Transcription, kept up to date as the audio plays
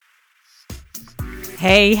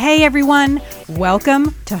Hey everyone.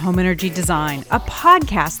 Welcome to Home Energy Design, a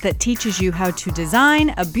podcast that teaches you how to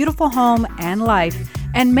design a beautiful home and life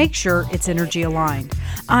and make sure it's energy aligned.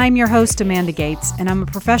 I'm your host, Amanda Gates, and I'm a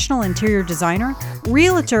professional interior designer,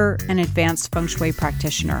 realtor, and advanced feng shui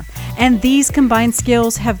practitioner. And these combined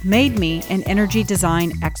skills have made me an energy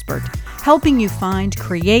design expert, helping you find,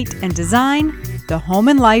 create, and design the home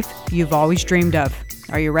and life you've always dreamed of.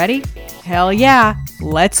 Are you ready? Hell yeah,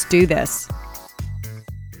 let's do this.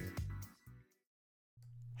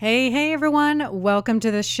 Hey everyone, welcome to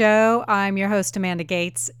the show. I'm your host, Amanda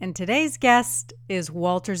Gates, and today's guest is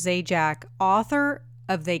Walter Zajac, author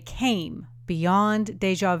of They Came, Beyond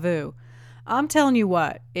Deja Vu. I'm telling you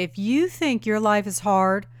what, if you think your life is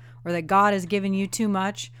hard or that God has given you too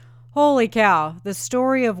much, holy cow, the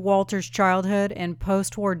story of Walter's childhood in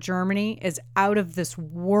post-war Germany is out of this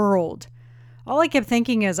world. All I kept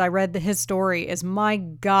thinking as I read his story is, my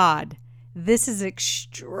God, this is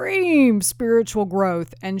extreme spiritual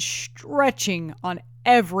growth and stretching on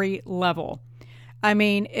every level. I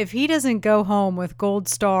mean, if he doesn't go home with gold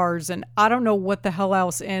stars and I don't know what the hell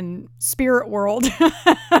else in spirit world,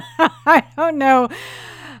 I don't know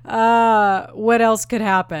what else could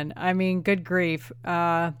happen. I mean, good grief.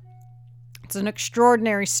 It's an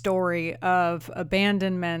extraordinary story of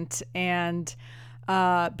abandonment and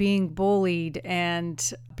being bullied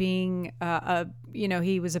and being,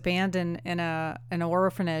 he was abandoned in an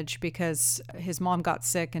orphanage because his mom got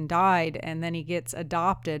sick and died, and then he gets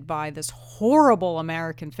adopted by this horrible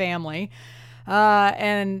American family,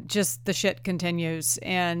 and just the shit continues.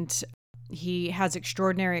 And he has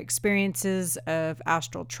extraordinary experiences of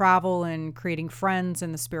astral travel and creating friends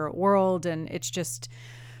in the spirit world, and it's just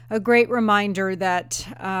a great reminder that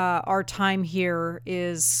our time here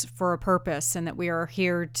is for a purpose and that we are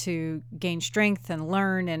here to gain strength and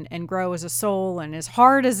learn and grow as a soul. And as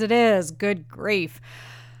hard as it is, good grief,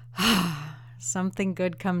 something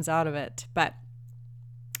good comes out of it. But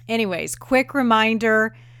anyways, quick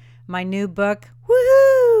reminder, my new book,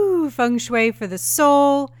 woohoo, Feng Shui for the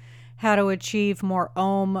Soul, How to Achieve More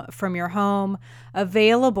Om from Your Home,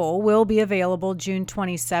 will be available June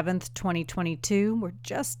 27th, 2022. We're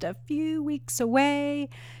just a few weeks away.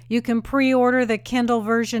 You can pre-order the Kindle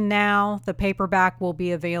version now. The paperback will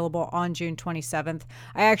be available on June 27th.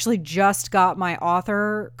 I actually just got my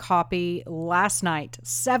author copy last night,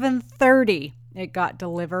 7:30. It got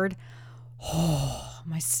delivered. Oh,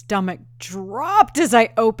 my stomach dropped as I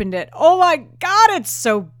opened it. Oh my God, it's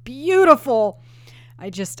so beautiful. I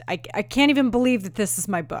can't even believe that this is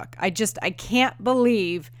my book. I can't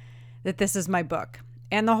believe that this is my book.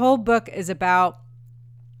 And the whole book is about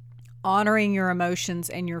honoring your emotions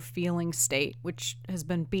and your feeling state, which has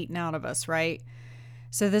been beaten out of us, right?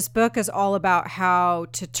 So this book is all about how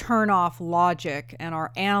to turn off logic and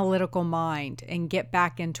our analytical mind and get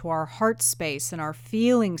back into our heart space and our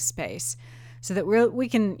feeling space so that we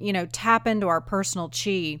can, tap into our personal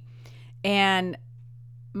chi. And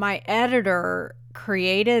my editor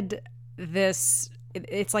created this,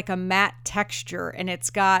 it's like a matte texture and it's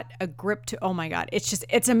got a grip to, oh my God,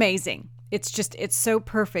 it's amazing. It's so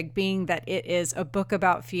perfect, being that it is a book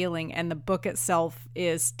about feeling and the book itself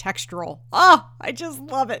is textural. I just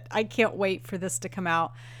love it. I can't wait for this to come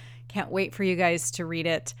out. Can't wait for you guys to read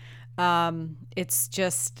it.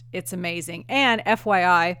 It's amazing. And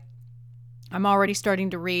FYI, I'm already starting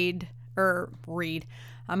to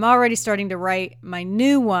I'm already starting to write my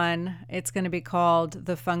new one. It's going to be called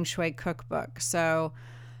The Feng Shui Cookbook. So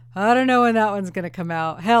I don't know when that one's going to come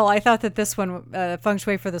out. Hell, I thought that this one, Feng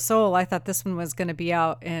Shui for the Soul, I thought this one was going to be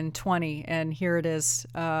out in 20. And here it is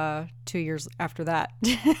 2 years after that.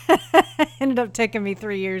 Ended up taking me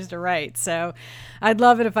 3 years to write. So I'd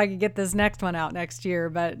love it if I could get this next one out next year,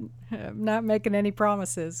 but I'm not making any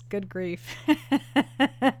promises. Good grief.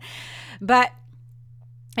 But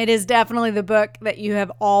it is definitely the book that you have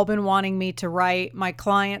all been wanting me to write. My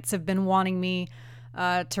clients have been wanting me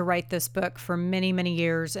to write this book for many, many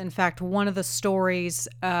years. In fact, one of the stories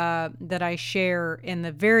that I share in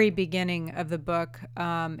the very beginning of the book,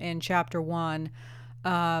 in chapter 1,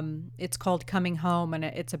 it's called Coming Home, and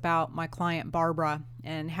it's about my client Barbara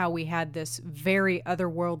and how we had this very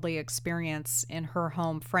otherworldly experience in her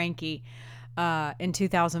home, Frankie, in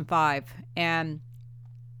 2005. And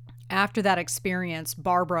after that experience,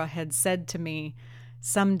 Barbara had said to me,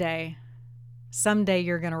 someday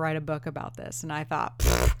you're going to write a book about this. And I thought,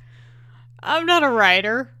 I'm not a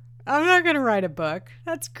writer. I'm not going to write a book.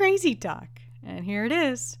 That's crazy talk. And here it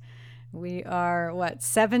is. We are,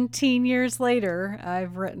 17 years later,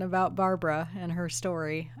 I've written about Barbara and her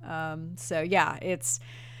story. So yeah, it's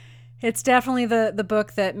It's definitely the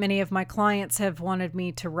book that many of my clients have wanted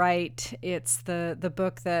me to write. It's the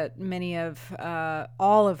book that many of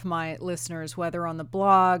all of my listeners, whether on the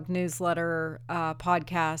blog, newsletter,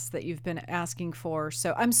 podcast, that you've been asking for.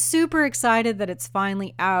 So I'm super excited that it's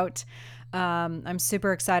finally out. I'm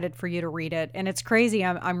super excited for you to read it, and it's crazy.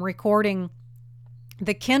 I'm recording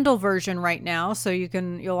the Kindle version right now, so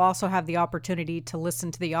you'll also have the opportunity to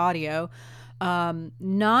listen to the audio.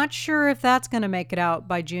 Not sure if that's going to make it out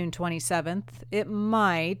by June 27th. It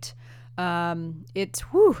might.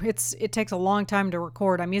 It takes a long time to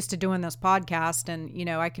record. I'm used to doing this podcast, and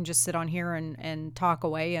I can just sit on here and talk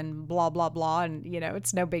away and blah blah blah, and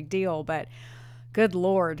it's no big deal. But good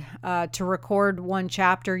Lord, to record one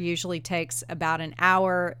chapter usually takes about an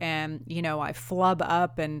hour, and I flub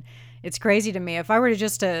up, and it's crazy to me. If I were to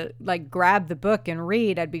just like grab the book and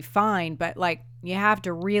read, I'd be fine. But like, you have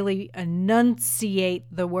to really enunciate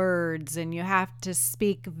the words, and you have to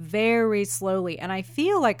speak very slowly. And I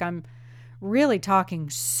feel like I'm really talking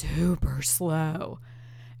super slow.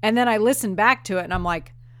 And then I listen back to it and I'm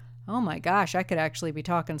like, oh my gosh, I could actually be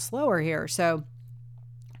talking slower here. So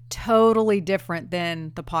totally different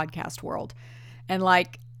than the podcast world. And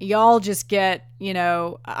like, y'all just get,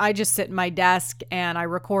 I just sit in my desk and I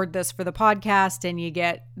record this for the podcast, and you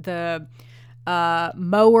get the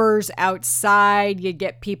mowers outside, you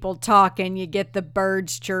get people talking, you get the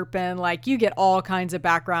birds chirping, like you get all kinds of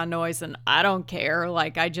background noise, and I don't care.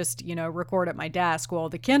 Like, I just, record at my desk. Well,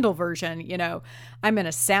 the Kindle version, I'm in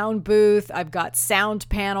a sound booth, I've got sound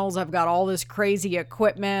panels, I've got all this crazy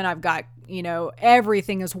equipment, I've got,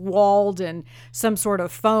 everything is walled in some sort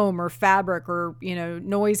of foam or fabric or,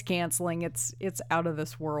 noise canceling. It's out of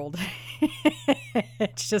this world.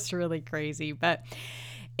 It's just really crazy. But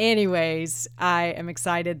anyways, I am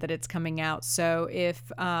excited that it's coming out. So if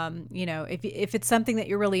it's something that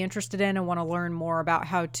you're really interested in and want to learn more about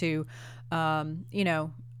how to,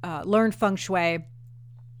 learn feng shui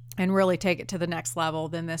and really take it to the next level,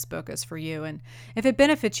 then this book is for you. And if it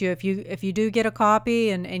benefits you, if you do get a copy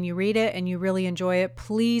and you read it and you really enjoy it,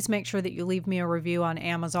 please make sure that you leave me a review on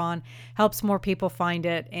Amazon. Helps more people find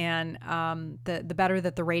it. And the better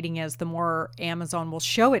that the rating is, the more Amazon will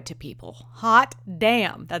show it to people. Hot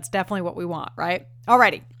damn. That's definitely what we want, right?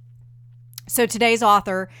 Alrighty. So today's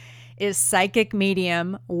author is psychic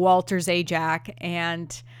medium Walter Zajac,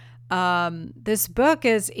 and this book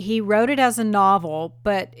he wrote it as a novel,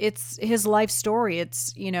 but it's his life story.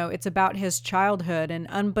 It's about his childhood, and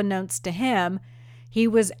unbeknownst to him, he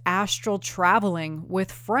was astral traveling with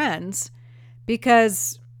friends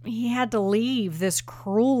because he had to leave this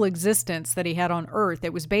cruel existence that he had on Earth.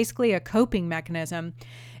 It was basically a coping mechanism.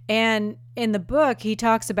 And in the book, he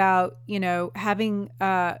talks about, having,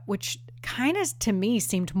 which kind of to me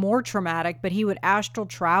seemed more traumatic, but he would astral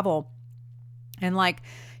travel, and like,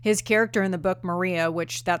 his character in the book, Maria,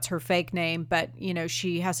 which that's her fake name, but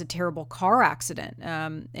she has a terrible car accident,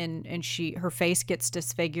 and her face gets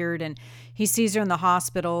disfigured, and he sees her in the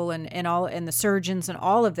hospital, and the surgeons and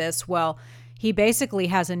all of this. Well, he basically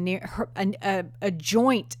has a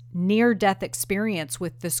joint near-death experience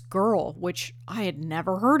with this girl, which I had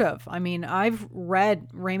never heard of. I mean, I've read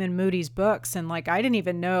Raymond Moody's books, and like, I didn't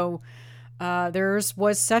even know there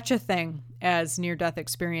was such a thing as near-death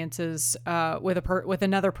experiences with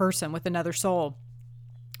another person, with another soul.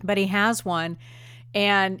 But he has one,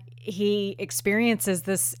 and he experiences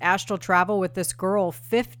this astral travel with this girl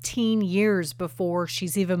 15 years before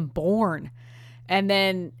she's even born. And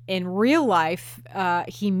then in real life,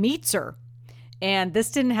 he meets her. And this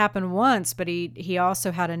didn't happen once, but he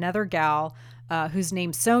also had another gal who's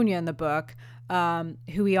named Sonia in the book,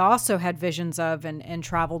 who he also had visions of and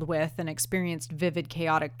traveled with and experienced vivid,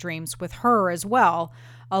 chaotic dreams with her as well,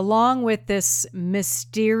 along with this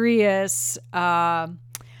mysterious, ominous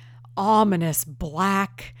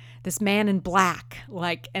this man in black.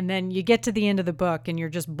 And then you get to the end of the book and you're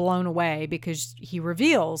just blown away because he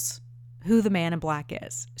reveals who the man in black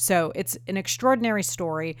is. So it's an extraordinary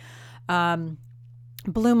story.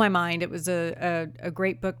 Blew my mind. It was a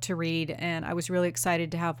great book to read, and I was really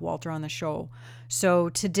excited to have Walter on the show. So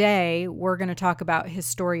today we're going to talk about his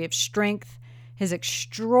story of strength, his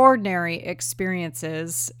extraordinary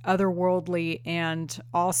experiences, otherworldly, and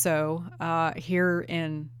also here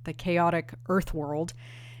in the chaotic earth world.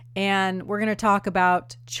 And we're going to talk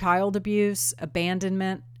about child abuse,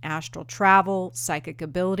 abandonment, astral travel, psychic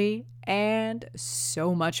ability, and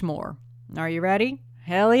so much more. Are you ready?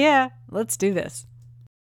 Hell yeah. Let's do this.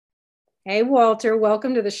 Hey, Walter,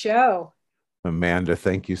 welcome to the show. Amanda,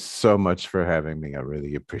 thank you so much for having me. I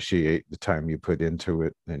really appreciate the time you put into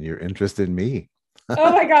it and your interest in me.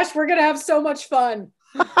 Oh my gosh, we're going to have so much fun.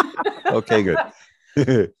 Okay,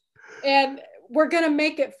 good. And we're going to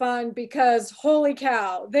make it fun because holy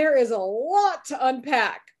cow, there is a lot to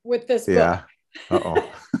unpack with this book. Yeah. Uh-oh.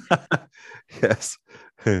 Yes.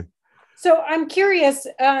 So I'm curious.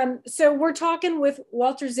 So we're talking with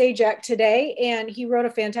Walter Zajac today, and he wrote a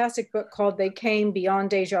fantastic book called "They Came Beyond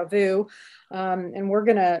Deja Vu," and we're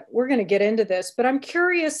gonna get into this. But I'm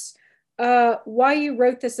curious why you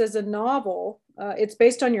wrote this as a novel. It's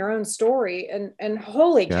based on your own story, and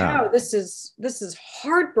holy Yeah. cow, this is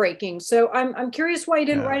heartbreaking. So I'm curious why you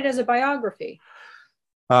didn't Yeah. write it as a biography.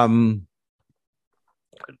 Um,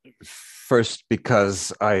 First,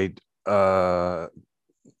 because I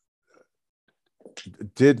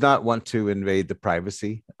did not want to invade the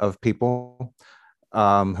privacy of people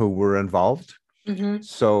who were involved. Mm-hmm.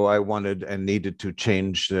 So I wanted and needed to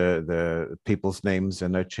change the people's names,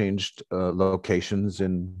 and I changed locations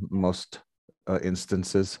in most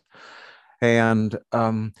instances. And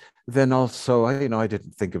then also, I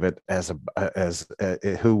didn't think of it as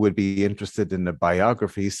who would be interested in a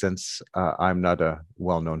biography, since I'm not a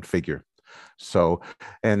well-known figure. So,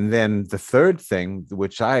 and then the third thing,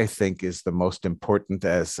 which I think is the most important,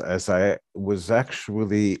 as I was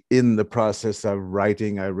actually in the process of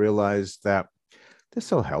writing, I realized that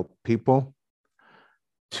this will help people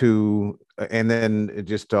to, and then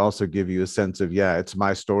just to also give you a sense of, yeah, it's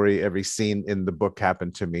my story. Every scene in the book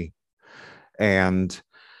happened to me. And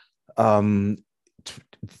um,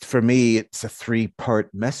 for me, it's a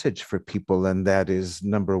three-part message for people. And that is,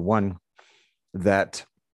 number one, that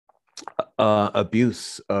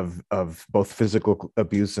abuse of both physical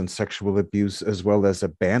abuse and sexual abuse, as well as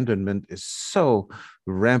abandonment, is so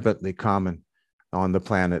rampantly common on the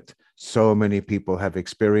planet. So many people have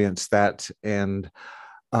experienced that, and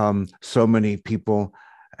so many people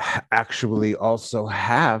actually also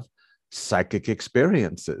have psychic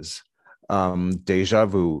experiences, deja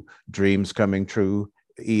vu, dreams coming true,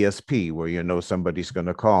 ESP, where you know somebody's going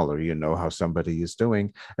to call, or you know how somebody is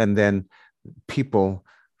doing. And then people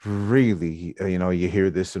really, you hear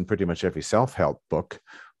this in pretty much every self-help book,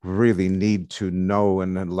 really need to know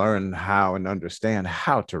and learn how and understand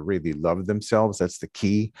how to really love themselves. That's the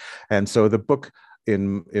key. And so the book,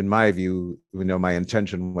 in my view, my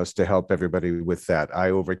intention was to help everybody with that. I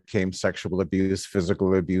overcame sexual abuse,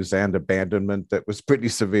 physical abuse, and abandonment that was pretty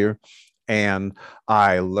severe. And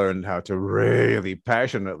I learned how to really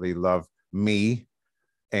passionately love me.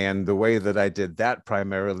 And the way that I did that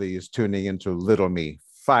primarily is tuning into little me,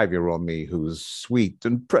 5-year-old me, who's sweet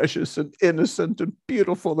and precious and innocent and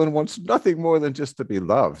beautiful and wants nothing more than just to be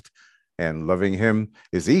loved. And loving him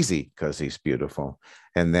is easy because he's beautiful.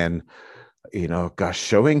 And then, gosh,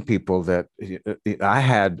 showing people that I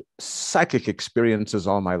had psychic experiences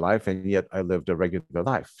all my life, and yet I lived a regular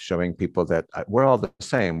life, showing people that we're all the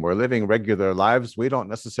same. We're living regular lives. We don't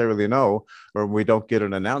necessarily know, or we don't get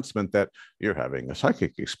an announcement that you're having a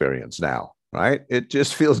psychic experience now, right? It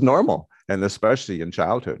just feels normal. And especially in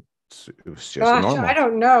childhood, it was just Gosh, I normal.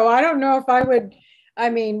 don't know. I don't know if I would. I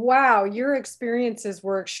mean, wow, your experiences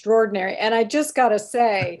were extraordinary. And I just got to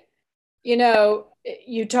say, you know,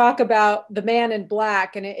 you talk about the man in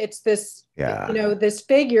black, and it's this, Yeah. this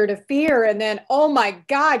figure to fear. And then, oh my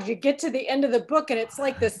God, you get to the end of the book and it's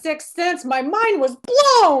like the sixth sense. My mind was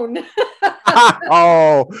blown.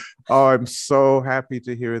 oh, I'm so happy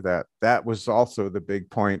to hear that. That was also the big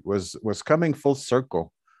point, was coming full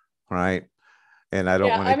circle, right? And I don't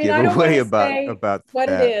Yeah, want to I mean, give I don't want away to say about what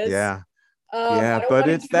it that. is. Yeah. Yeah, I don't but want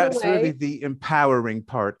to it's give it that's really away. the empowering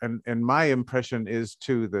part. And my impression is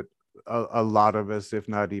too that a lot of us, if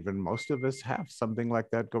not even most of us, have something like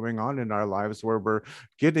that going on in our lives, where we're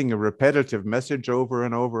getting a repetitive message over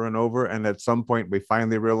and over and over, and at some point we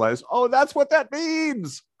finally realize, oh, that's what that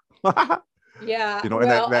means. Yeah, And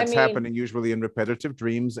well, I that's mean, happening usually in repetitive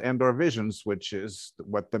dreams and or visions, which is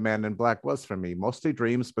what the man in black was for me. Mostly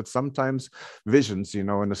dreams, but sometimes visions,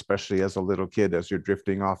 and especially as a little kid, as you're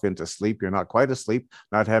drifting off into sleep, you're not quite asleep,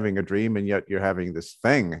 not having a dream, and yet you're having this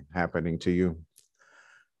thing happening to you.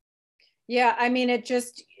 yeah, I mean, it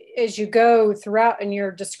just, as you go throughout and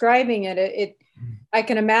you're describing it, I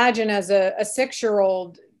can imagine as a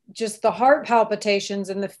 6-year-old, just the heart palpitations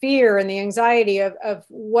and the fear and the anxiety of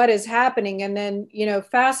what is happening. And then,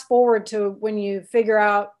 fast forward to when you figure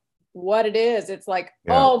out what it is, it's like,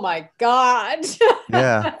 Yeah. oh my God.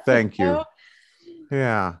 Yeah. You Thank you. know?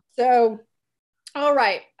 Yeah. So, all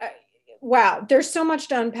right. Wow. There's so much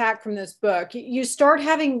to unpack from this book. You start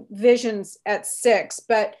having visions at 6,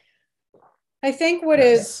 but I think what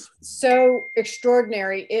is Yes. so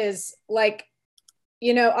extraordinary is like,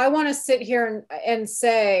 I want to sit here and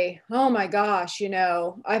say, oh my gosh,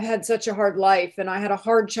 I've had such a hard life and I had a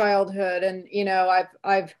hard childhood, and,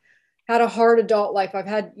 I've had a hard adult life. I've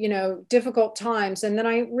had, difficult times. And then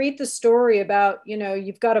I read the story about,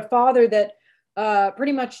 you've got a father that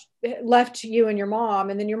pretty much left you and your mom,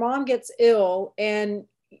 and then your mom gets ill, and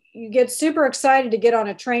you get super excited to get on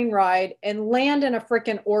a train ride and land in a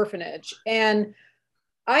freaking orphanage. And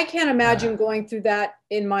I can't imagine Yeah. going through that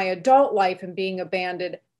in my adult life and being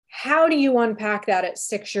abandoned. How do you unpack that at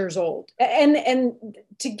 6 years old? And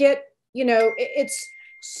to get, it's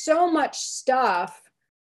so much stuff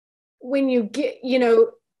when you get,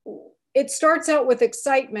 it starts out with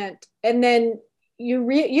excitement, and then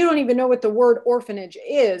you don't even know what the word orphanage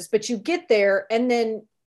is, but you get there and then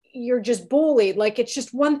you're just bullied. Like it's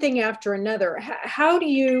just one thing after another. How do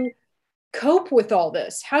you cope with all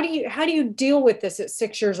this? How do you deal with this at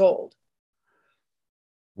 6 years old?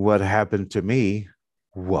 What happened to me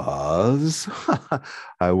was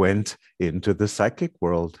I went into the psychic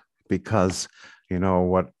world because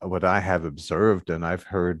what I have observed, and I've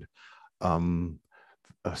heard um,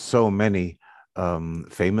 so many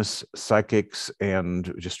famous psychics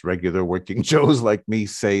and just regular working Joes like me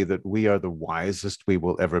say that we are the wisest we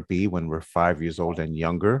will ever be when we're 5 years old and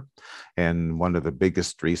younger. And one of the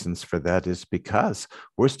biggest reasons for that is because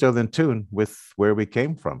we're still in tune with where we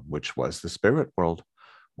came from, which was the spirit world.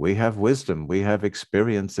 We have wisdom, we have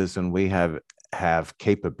experiences, and we have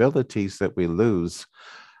capabilities that we lose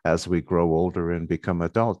as we grow older and become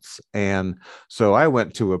adults. And so I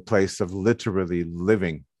went to a place of literally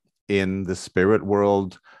living in the spirit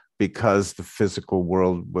world because the physical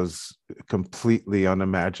world was completely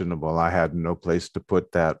unimaginable. I had no place to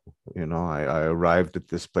put that. I arrived at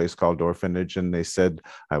this place called orphanage, and they said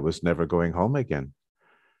I was never going home again.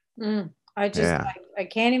 I just Yeah. I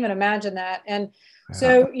can't even imagine that. And Yeah.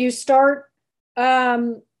 so you start,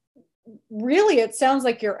 um really, it sounds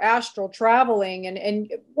like you're astral traveling,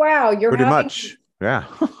 and wow, you're Pretty having much. Yeah.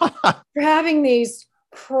 you're having these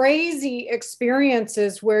crazy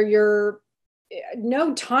experiences where you're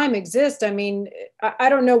no time exists. I mean, I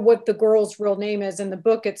don't know what the girl's real name is in the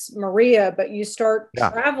book. It's Maria, but you start Yeah.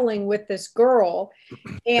 traveling with this girl,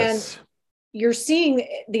 and Yes. you're seeing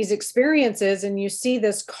these experiences, and you see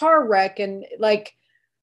this car wreck, and like,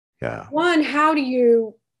 Yeah. one, how do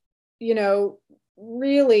you, you know,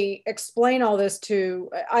 really explain all this to,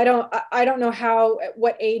 I don't know how, at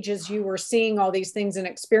what ages you were seeing all these things and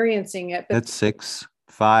experiencing it, but At 6,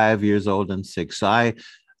 5 years old and 6. I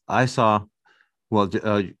saw. Well,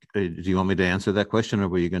 do you want me to answer that question, or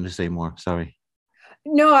were you going to say more? Sorry.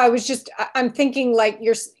 no, I was just, I'm thinking like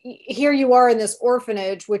you're here, you are in this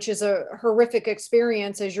orphanage, which is a horrific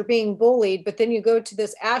experience as you're being bullied, but then you go to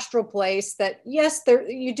this astral place that, yes, there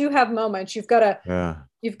you do have moments. Yeah.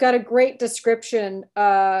 You've got a great description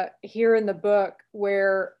here in the book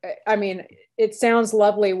where, I mean, it sounds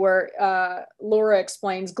lovely, where Laura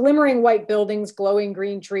explains glimmering white buildings, glowing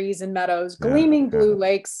green trees and meadows, Yeah. gleaming Yeah. blue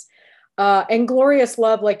lakes, and glorious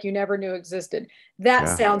love like you never knew existed. That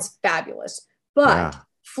Yeah. sounds fabulous. But Yeah.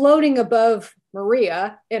 floating above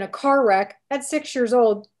Maria in a car wreck at 6 years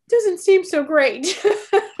old doesn't seem so great,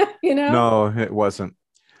 you know? No, it wasn't.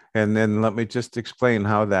 And then let me just explain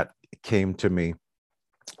how that came to me.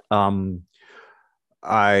 Um,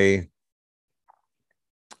 I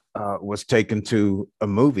was taken to a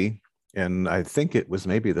movie, and I think it was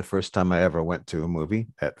maybe the first time I ever went to a movie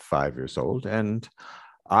at 5 years old. And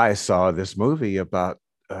I saw this movie about.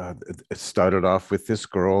 It started off with this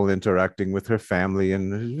girl interacting with her family,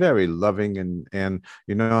 and very loving, and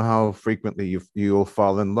you know how frequently you'll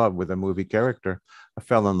fall in love with a movie character. I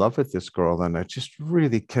fell in love with this girl, and I just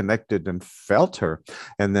really connected and felt her.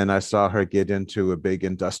 And then I saw her get into a big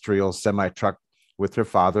industrial semi truck with her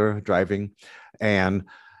father driving, and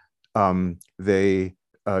they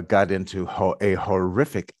got into a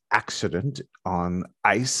horrific accident on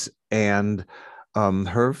ice, and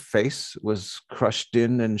her face was crushed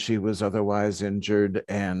in, and she was otherwise injured.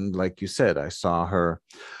 And like you said, I saw her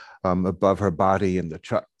above her body in the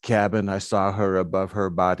truck cabin. I saw her above her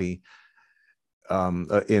body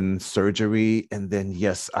in surgery. And then,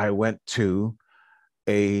 yes, I went to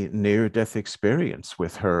a near-death experience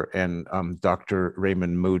with her. And Dr.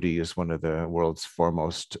 Raymond Moody is one of the world's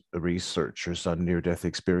foremost researchers on near-death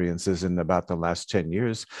experiences. In about the last 10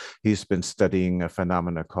 years, he's been studying a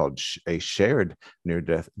phenomena called a shared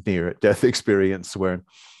near-death experience, where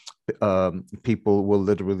people will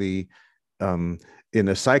literally, in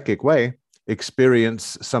a psychic way,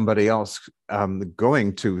 experience somebody else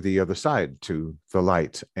going to the other side, to the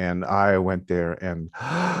light. And I went there, and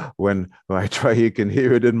when I try, you can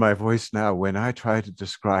hear it in my voice now, when I try to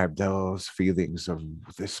describe those feelings of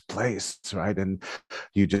this place, right? And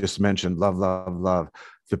you just mentioned love, love, love.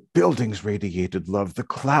 The buildings radiated love, the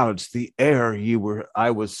clouds, the air. She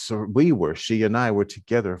and I were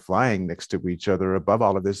together flying next to each other above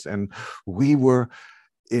all of this. And we were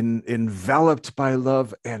enveloped by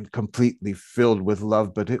love and completely filled with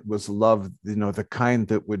love. But it was love, the kind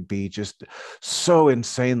that would be just so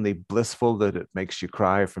insanely blissful that it makes you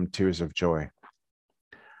cry from tears of joy.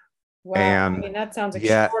 Wow. And I mean, that sounds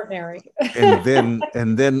yeah, extraordinary.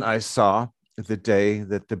 and then I saw the day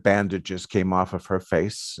that the bandages came off of her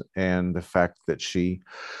face, and the fact that she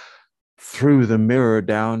threw the mirror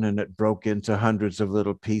down and it broke into hundreds of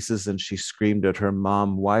little pieces, and she screamed at her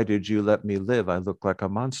mom, "Why did you let me live? I look like a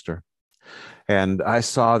monster." And I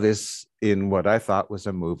saw this in what I thought was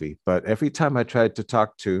a movie. But every time I tried to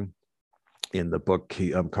talk to, in the book,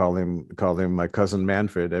 I'm calling my cousin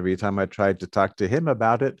Manfred. Every time I tried to talk to him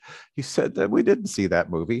about it, he said that we didn't see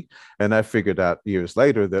that movie. And I figured out years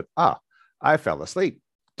later that, I fell asleep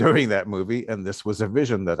during that movie, and this was a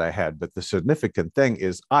vision that I had. But the significant thing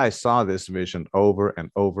is I saw this vision over and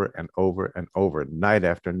over and over and over, night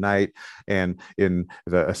after night, and in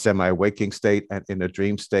a semi-waking state and in a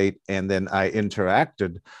dream state. And then I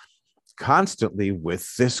interacted constantly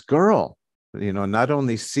with this girl, not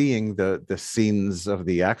only seeing the scenes of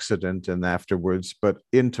the accident and afterwards, but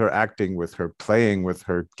interacting with her, playing with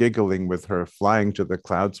her, giggling with her, flying to the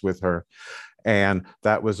clouds with her. And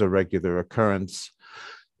that was a regular occurrence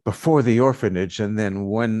before the orphanage. And then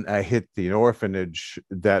when I hit the orphanage,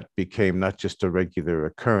 that became not just a regular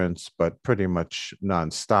occurrence, but pretty much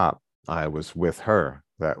nonstop. I was with her.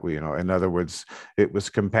 That in other words, it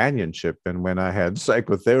was companionship. And when I had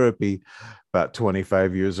psychotherapy about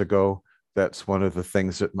 25 years ago, that's one of the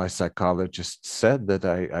things that my psychologist said that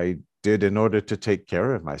I did in order to take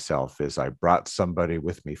care of myself, is I brought somebody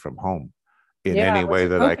with me from home in any way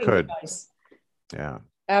that I could. Device. Yeah.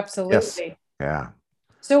 Absolutely. Yes. Yeah.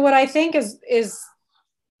 So what I think is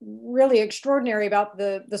really extraordinary about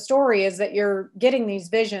the story is that you're getting these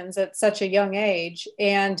visions at such a young age,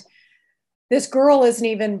 and this girl isn't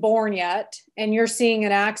even born yet, and you're seeing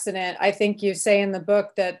an accident, I think you say in the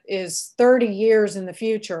book, that is 30 years in the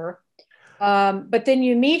future. But then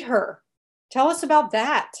you meet her. Tell us about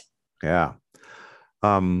that. Yeah.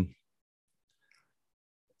 And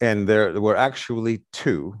there were actually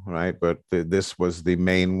two, right? But this was the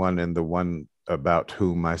main one, and the one about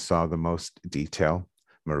whom I saw the most detail,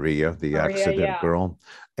 Maria, the accident girl.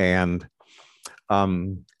 And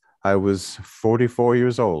I was 44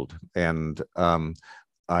 years old, and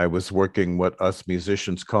I was working what us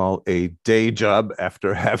musicians call a day job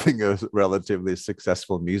after having a relatively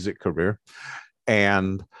successful music career.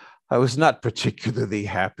 And I was not particularly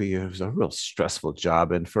happy. It was a real stressful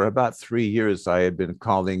job. And for about 3 years, I had been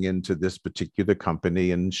calling into this particular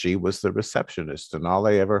company, and she was the receptionist. And all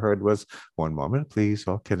I ever heard was, "One moment, please,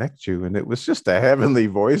 I'll connect you." And it was just a heavenly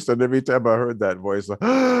voice. And every time I heard that voice,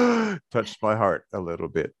 touched my heart a little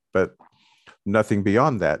bit, but nothing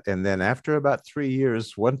beyond that. And then after about 3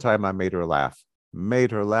 years, one time I made her laugh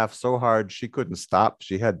so hard she couldn't stop.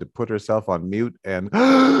 She had to put herself on mute and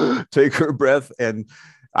take her breath. And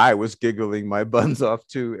I was giggling my buns off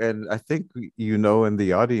too. And I think, and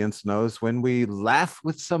the audience knows, when we laugh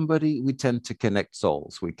with somebody, we tend to connect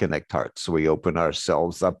souls, we connect hearts, we open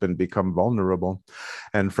ourselves up and become vulnerable.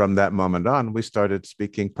 And from that moment on, we started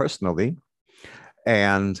speaking personally.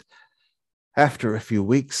 And after a few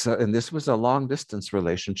weeks, and this was a long distance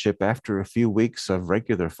relationship, after a few weeks of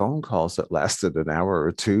regular phone calls that lasted an hour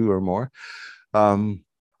or two or more,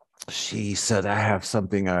 she said, "I have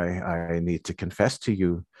something I need to confess to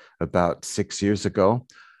you. About 6 years ago,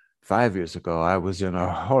 5 years ago, I was in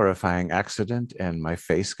a horrifying accident, and my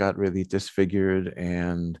face got really disfigured,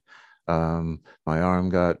 and my arm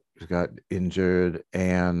got injured,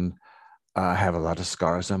 and I have a lot of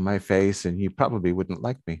scars on my face, and you probably wouldn't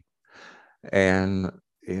like me." And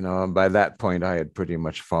by that point, I had pretty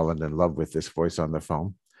much fallen in love with this voice on the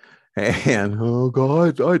phone. And, "Oh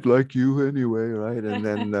God, I'd like you anyway," right? And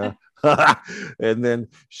then and then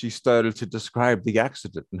she started to describe the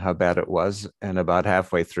accident and how bad it was. And about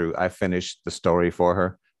halfway through, I finished the story for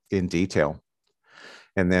her in detail.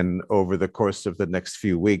 And then over the course of the next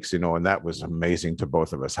few weeks, and that was amazing to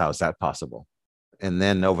both of us. How's that possible? And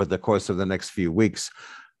then over the course of the next few weeks,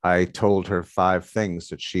 I told her 5 things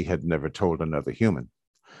that she had never told another human.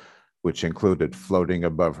 which included floating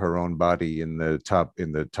above her own body in the top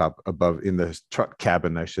above in the truck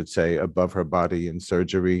cabin, I should say, above her body in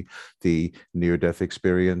surgery, the near-death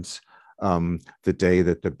experience, the day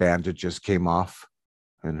that the bandages came off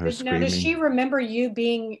and her Now, does she screaming. remember you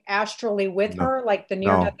being astrally with No, her, like the near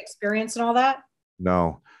death no, experience and all that?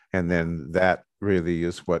 no. And then that really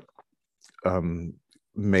is what um,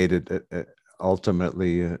 made it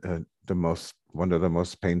ultimately the most one of the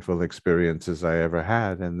most painful experiences I ever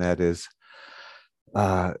had, and that is,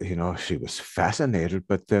 she was fascinated,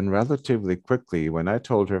 but then relatively quickly, when I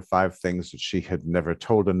told her 5 things that she had never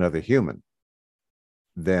told another human,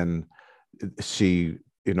 then she,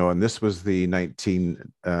 and this was the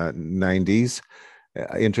 1990s.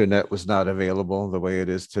 Internet was not available the way it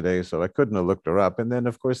is today, so I couldn't have looked her up. And then,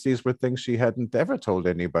 of course, these were things she hadn't ever told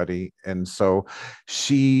anybody, and so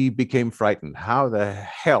she became frightened. How the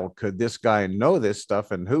hell could this guy know this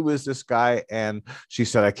stuff, and who is this guy? And she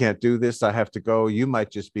said, I can't do this, I have to go. You might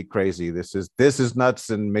just be crazy. This is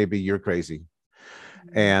nuts, and maybe you're crazy.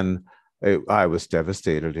 And I was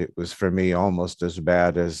devastated. It was for me almost as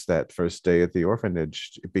bad as that first day at the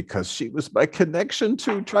orphanage, because she was my connection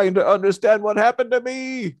to trying to understand what happened to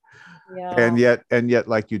me. Yeah. And yet,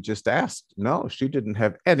 like you just asked, no, she didn't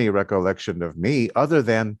have any recollection of me other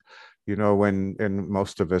than, and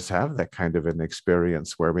most of us have that kind of an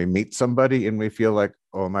experience where we meet somebody and we feel like,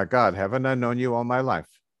 oh my God, haven't I known you all my life?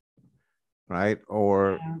 Right?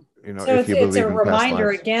 Or, Yeah. So if you it's a believe in past reminder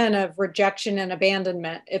lives. again of rejection and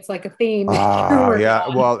abandonment. It's like a theme you're Ah, working yeah.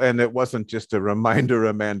 on. Well, and it wasn't just a reminder,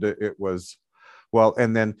 Amanda. It was, well,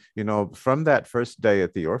 and then, from that first day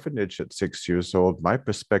at the orphanage at 6 years old, my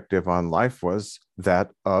perspective on life was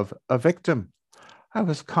that of a victim. I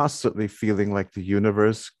was constantly feeling like the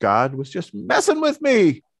universe, God was just messing with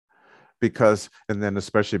me. And then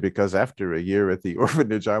especially because after a year at the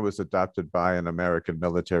orphanage, I was adopted by an American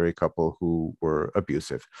military couple who were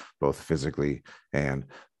abusive, both physically and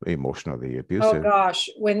emotionally Oh abusive. gosh,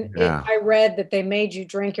 Yeah. I read that they made you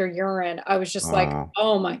drink your urine, I was just like, Uh,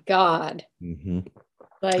 oh my God. mhm.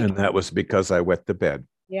 Like, And that was because I wet the bed.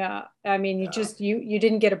 yeah, I mean, Yeah. you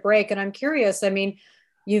didn't get a break. And I'm curious, I mean,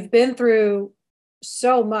 you've been through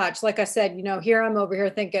so much. Like I said, here I'm over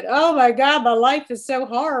here thinking, oh my God, my life is so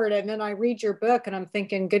hard. And then I read your book and I'm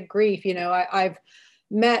thinking, good grief, I've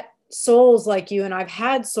met souls like you and I've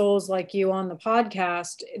had souls like you on the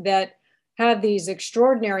podcast that have these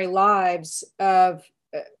extraordinary lives of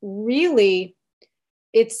really,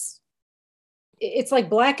 it's it's like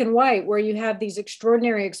black and white, where you have these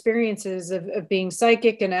extraordinary experiences of being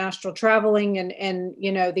psychic and astral traveling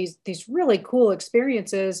and these really cool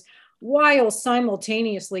experiences, while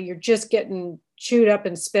simultaneously you're just getting chewed up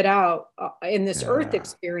and spit out in this earth Yeah.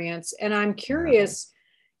 experience. And I'm Yeah. curious,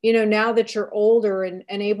 now that you're older and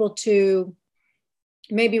able to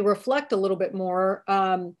maybe reflect a little bit more.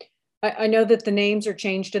 I know that the names are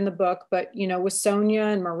changed in the book, but with Sonia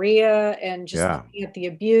and Maria, and just Yeah. looking at the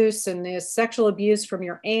abuse and the sexual abuse from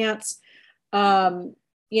your aunts, and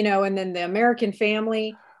then the American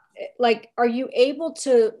family, like, are you able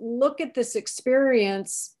to look at this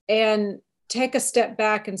experience and take a step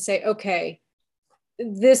back and say, okay,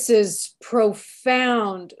 this is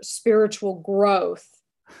profound spiritual growth?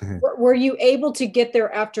 Were you able to get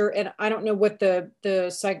there after, and I don't know what the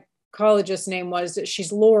psychologist's name was, that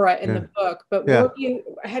she's Laura in Yeah. the book, but Yeah.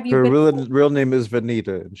 have you Her been? real name is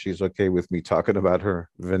Vanita, and she's okay with me talking about her.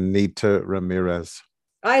 Vanita Ramirez.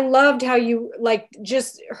 I loved how you, like,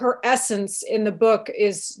 just her essence in the book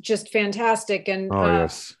is just fantastic, and Oh,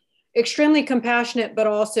 yes. extremely compassionate, but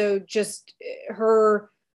also just her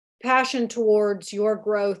passion towards your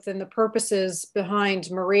growth and the purposes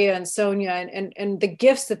behind Maria and Sonia, and the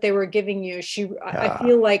gifts that they were giving you. I Yeah.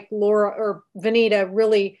 feel like Laura or Vanita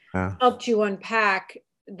really Yeah. helped you unpack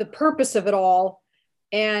the purpose of it all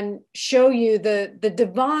and show you the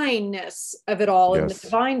divineness of it all and the Yes.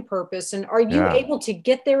 divine purpose. And are you Yeah. able to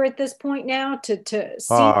get there at this point now to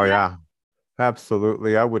see Oh, that? yeah.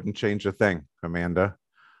 Absolutely. I wouldn't change a thing, Amanda,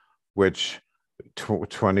 which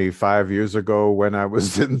 25 years ago when I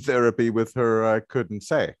was in therapy with her, I couldn't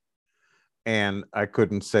say. And I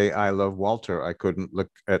couldn't say, I love Walter. I couldn't look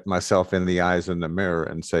at myself in the eyes in the mirror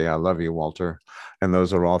and say, I love you, Walter. And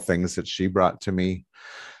those are all things that she brought to me.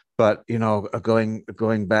 But,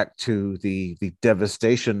 going back to the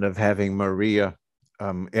devastation of having Maria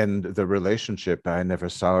end the relationship, I never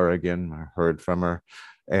saw her again. I heard from her.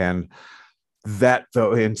 And that,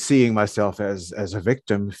 though, in seeing myself as a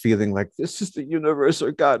victim, feeling like this is the universe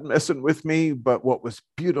or God messing with me. But what was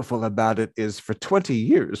beautiful about it is, for 20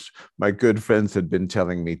 years my good friends had been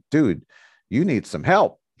telling me, dude, you need some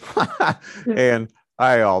help. And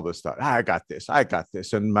I always thought, I got this, I got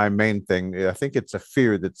this. And my main thing, I think it's a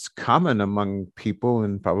fear that's common among people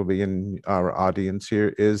and probably in our audience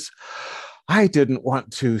here, is I didn't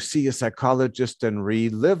want to see a psychologist and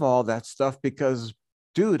relive all that stuff because,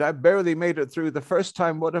 dude, I barely made it through the first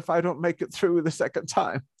time. What if I don't make it through the second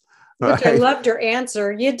time? Which I loved your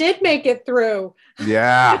answer. You did make it through.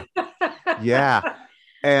 Yeah. Yeah.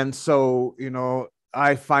 And so,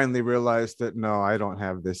 I finally realized that no, I don't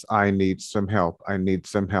have this. I need some help. I need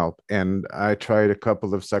some help. And I tried a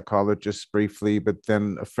couple of psychologists briefly, but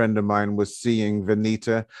then a friend of mine was seeing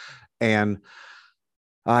Venita, and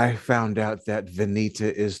I found out that Venita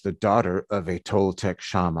is the daughter of a Toltec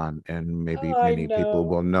shaman, and maybe many people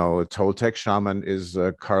will know. A Toltec shaman is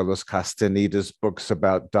Carlos Castaneda's books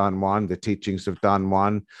about Don Juan, the teachings of Don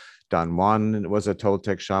Juan. Don Juan was a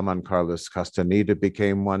Toltec shaman. Carlos Castaneda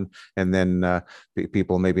became one. And then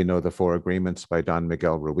people maybe know the Four Agreements by Don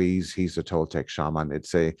Miguel Ruiz. He's a Toltec shaman.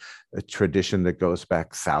 It's a tradition that goes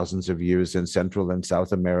back thousands of years in Central and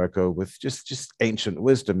South America with just ancient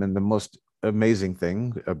wisdom. And the most amazing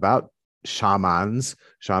thing about shamans,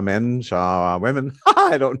 shaman, women,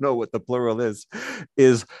 I don't know what the plural is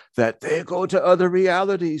that they go to other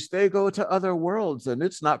realities, they go to other worlds, and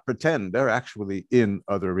it's not pretend. They're actually in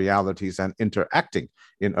other realities and interacting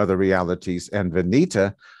in other realities. And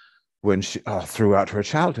Venita, when she, throughout her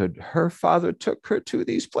childhood, her father took her to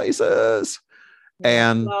these places.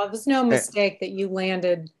 And well, there's no mistake that you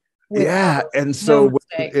landed. Yeah. And so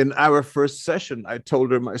in our first session, I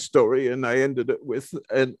told her my story and I ended it with,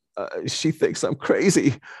 and she thinks I'm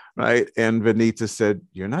crazy, right? And Venita said,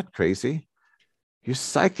 "You're not crazy. You're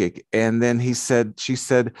psychic." And then she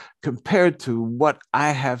said, compared to what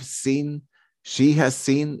I have seen, she has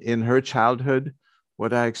seen in her childhood,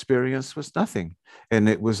 what I experienced was nothing. And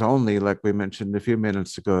it was only, like we mentioned a few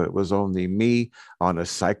minutes ago, it was only me on a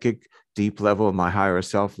psychic deep level, my higher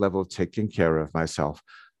self level, taking care of myself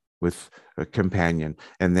with a companion.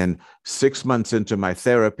 And then 6 months into my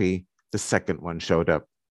therapy, the second one showed up.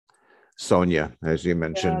 Sonia, as you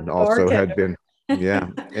mentioned, also had been, yeah.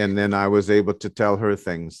 And then I was able to tell her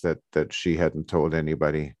things that she hadn't told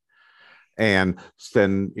anybody. And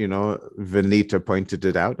then, Venita pointed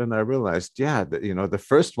it out, and I realized, yeah, that, the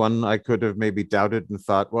first one I could have maybe doubted and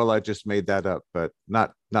thought, well, I just made that up, but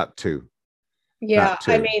not two. Yeah, not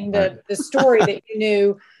two, I mean, right? the story that you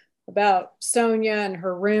knew about Sonia and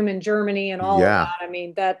her room in Germany and all of that. I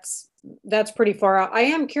mean, that's pretty far out. I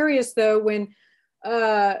am curious though, when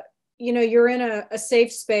you're in a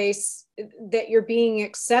safe space, that you're being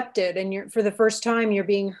accepted and you're, for the first time, you're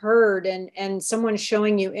being heard, and someone's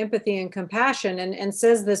showing you empathy and compassion and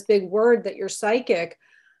says this big word that you're psychic.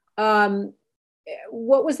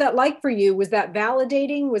 What was that like for you? Was that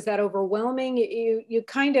validating? Was that overwhelming? You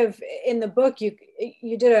kind of, in the book,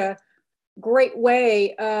 you did a great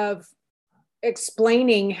way of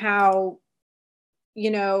explaining how,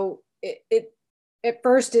 it at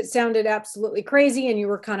first it sounded absolutely crazy and you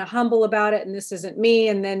were kind of humble about it and this isn't me,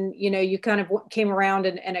 and then you kind of came around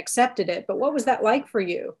and accepted it. But what was that like for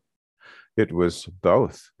you? It was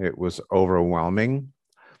both. It was overwhelming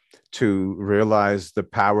to realize the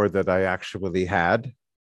power that I actually had,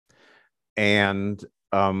 and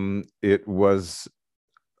it was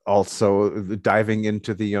also diving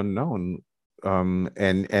into the unknown,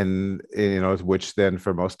 and which then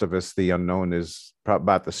for most of us, the unknown is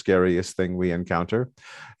about the scariest thing we encounter.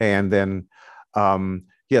 And then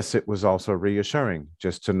yes, it was also reassuring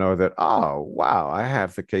just to know that, oh wow, I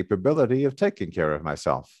have the capability of taking care of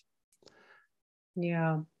myself.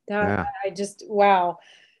 Yeah, I just, wow.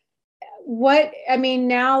 What, I mean,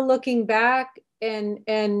 now looking back and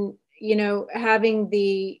having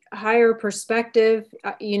the higher perspective,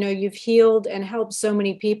 you've healed and helped so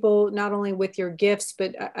many people, not only with your gifts,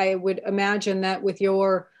 but I would imagine that with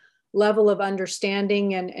your level of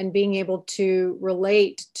understanding and being able to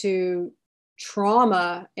relate to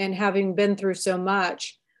trauma and having been through so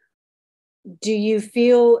much. Do you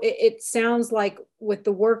feel, it sounds like with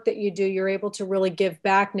the work that you do, you're able to really give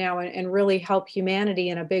back now and really help humanity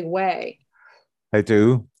in a big way? I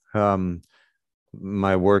do.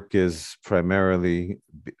 My work is primarily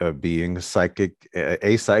being a psychic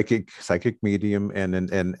medium and an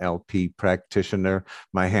NLP practitioner.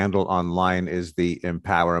 My handle online is the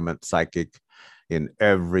Empowerment Psychic. In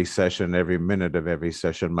every session, every minute of every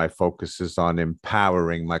session, my focus is on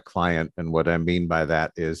empowering my client. And what I mean by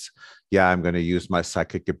that is, yeah, I'm going to use my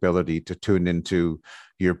psychic ability to tune into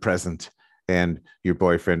your present and your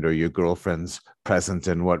boyfriend or your girlfriend's present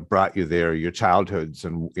and what brought you there, your childhoods,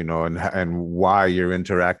 and and why you're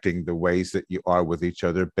interacting the ways that you are with each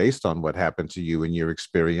other based on what happened to you in your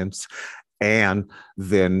experience. And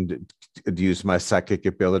then use my psychic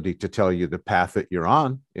ability to tell you the path that you're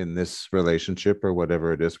on in this relationship or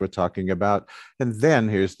whatever it is we're talking about. And then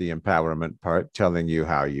here's the empowerment part, telling you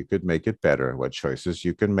how you could make it better, what choices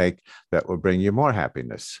you can make that will bring you more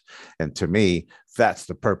happiness. And to me, that's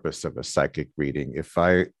the purpose of a psychic reading. If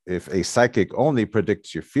a psychic only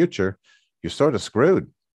predicts your future, you're sort of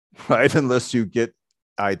screwed, right? Unless you get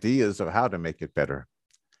ideas of how to make it better.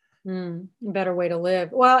 Better way to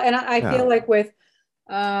live. Well, and I feel like with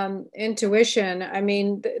intuition, I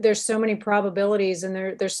mean, there's so many probabilities,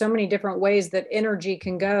 and there's so many different ways that energy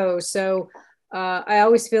can go. So I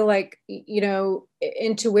always feel like,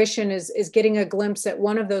 intuition is getting a glimpse at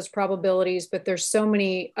one of those probabilities, but there's so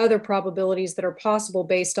many other probabilities that are possible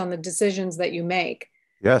based on the decisions that you make.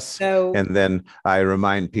 Yes. So, and then I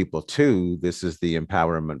remind people too, this is the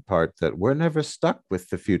empowerment part, that we're never stuck with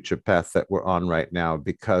the future path that we're on right now,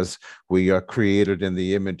 because we are created in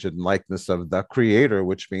the image and likeness of the creator,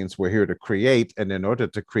 which means we're here to create. And in order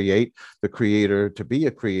to create, the creator, to be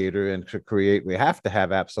a creator and to create, we have to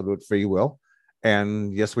have absolute free will.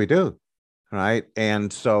 And yes, we do. Right.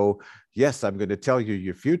 And so, yes, I'm going to tell you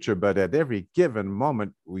your future, but at every given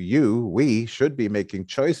moment, we should be making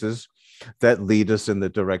choices that lead us in the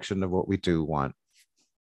direction of what we do want.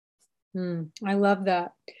 I love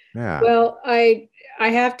that. Yeah. Well, I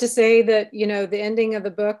have to say that, the ending of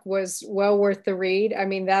the book was well worth the read. I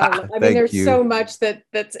mean, there's so much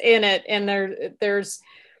that's in it, and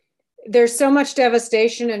there's so much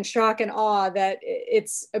devastation and shock and awe that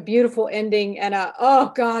it's a beautiful ending, and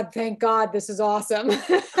oh God, thank God, this is awesome.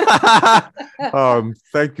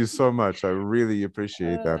 Thank you so much. I really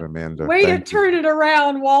appreciate that, Amanda. Way to turn it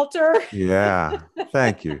around, Walter. Yeah.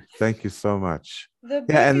 Thank you. Thank you so much.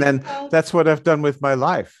 And then that's what I've done with my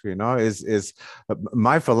life, is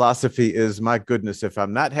my philosophy is, my goodness, if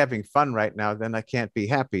I'm not having fun right now, then I can't be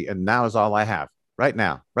happy. And now is all I have. Right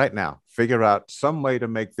now, figure out some way to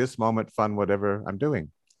make this moment fun, whatever I'm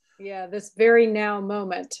doing. Yeah, this very now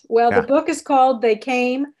moment. Well, The book is called They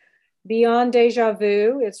Came Beyond Deja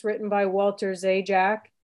Vu. It's written by Walter Zajac.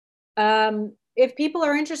 If people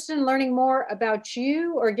are interested in learning more about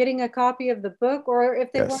you, or getting a copy of the book, or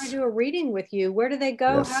if they want to do a reading with you, where do they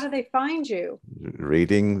go? Yes. How do they find you?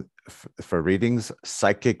 Readings,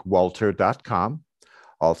 psychicwalter.com.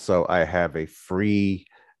 Also, I have a free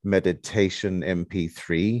meditation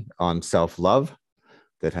MP3 on self-love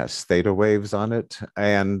that has theta waves on it.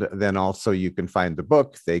 And then also you can find the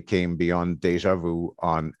book, They Came Beyond Deja Vu,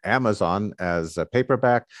 on Amazon as a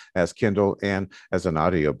paperback, as Kindle, and as an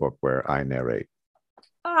audiobook where I narrate.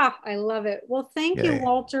 I love it. Well, thank you,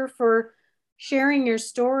 Walter, for sharing your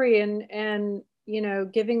story and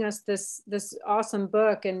giving us this awesome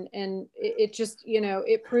book. And it just,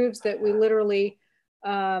 it proves that we literally,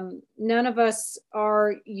 none of us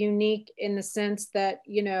are unique in the sense that,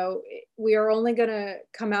 we are only going to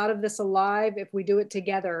come out of this alive if we do it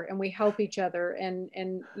together, and we help each other, and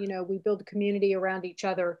we build a community around each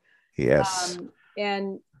other. Yes.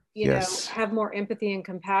 And have more empathy and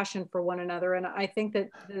compassion for one another. And I think that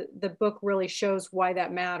the book really shows why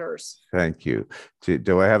that matters. Thank you.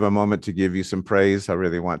 Do I have a moment to give you some praise? I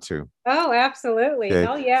really want to. Oh, absolutely. Okay.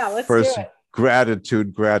 Hell yeah. Let's do it.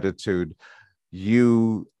 Gratitude.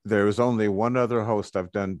 There was only one other host.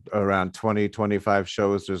 I've done around 20, 25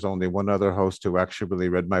 shows. There's only one other host who actually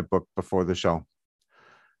read my book before the show.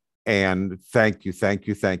 And thank you.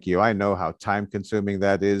 I know how time consuming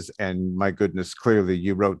that is. And my goodness, clearly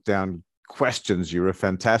you wrote down questions. You're a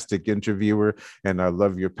fantastic interviewer, and I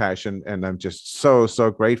love your passion. And I'm just so,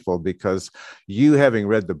 so grateful, because you having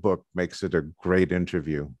read the book makes it a great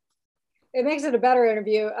interview. It makes it a better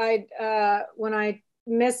interview.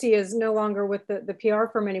 Missy is no longer with the PR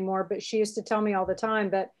firm anymore, but she used to tell me all the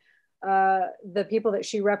time that the people that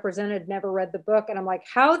she represented never read the book. And I'm like,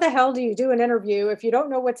 how the hell do you do an interview if you don't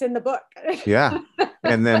know what's in the book? Yeah.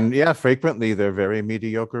 And then, frequently they're very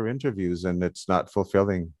mediocre interviews, and it's not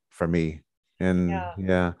fulfilling for me. And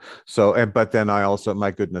so, but then I also, my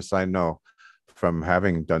goodness, I know from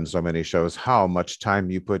having done so many shows how much time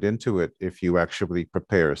you put into it if you actually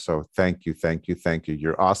prepare. So thank you.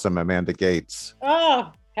 You're awesome, Amanda Gates.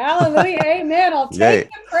 Oh, hallelujah. Amen. I'll take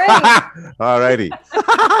the praise. All righty.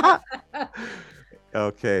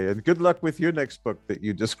 Okay. And good luck with your next book that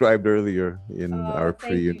you described earlier in our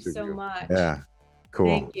pre-interview. Thank you so much. Yeah. Cool.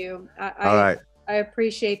 Thank you. All right. I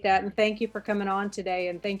appreciate that. And thank you for coming on today.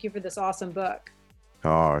 And thank you for this awesome book.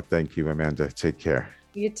 Oh, thank you, Amanda. Take care.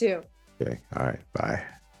 You too. Okay. All right. Bye.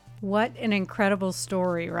 What an incredible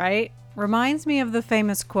story, right? Reminds me of the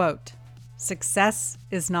famous quote, "Success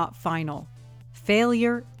is not final.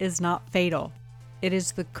 Failure is not fatal. It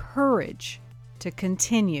is the courage to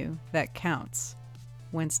continue that counts."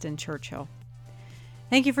 Winston Churchill.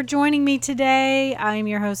 Thank you for joining me today. I'm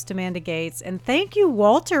your host, Amanda Gates. And thank you,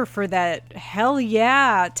 Walter, for that hell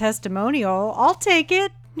yeah testimonial. I'll take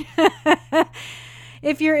it.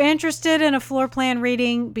 If you're interested in a floor plan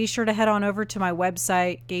reading, be sure to head on over to my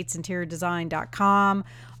website, gatesinteriordesign.com.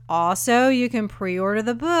 Also, you can pre-order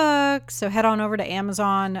the book, so head on over to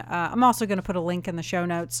Amazon. I'm also going to put a link in the show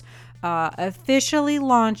notes. Officially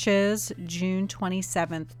launches June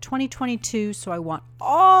 27th, 2022, so I want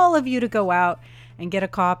all of you to go out and get a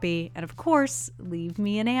copy. And of course, leave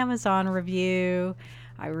me an Amazon review.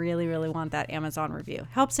 I really, really want that Amazon review.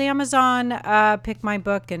 Helps Amazon pick my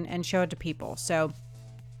book and show it to people. So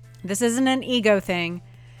this isn't an ego thing.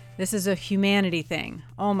 This is a humanity thing.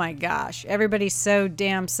 Oh my gosh. Everybody's so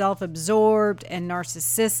damn self-absorbed and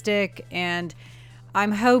narcissistic. And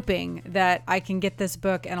I'm hoping that I can get this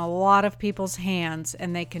book in a lot of people's hands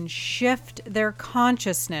and they can shift their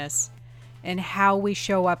consciousness in how we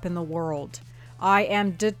show up in the world. I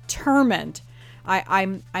am determined.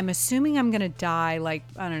 I'm assuming I'm going to die like,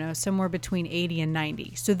 I don't know, somewhere between 80 and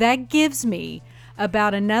 90. So that gives me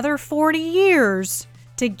about another 40 years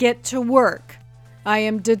to get to work. I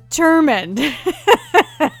am determined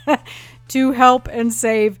to help and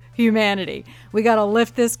save humanity. We got to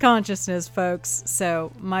lift this consciousness, folks.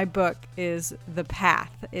 So my book is the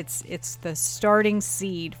path. It's the starting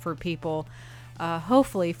seed for people,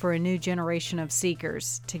 hopefully for a new generation of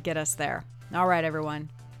seekers to get us there. All right,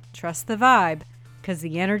 everyone. Trust the vibe, because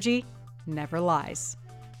the energy never lies.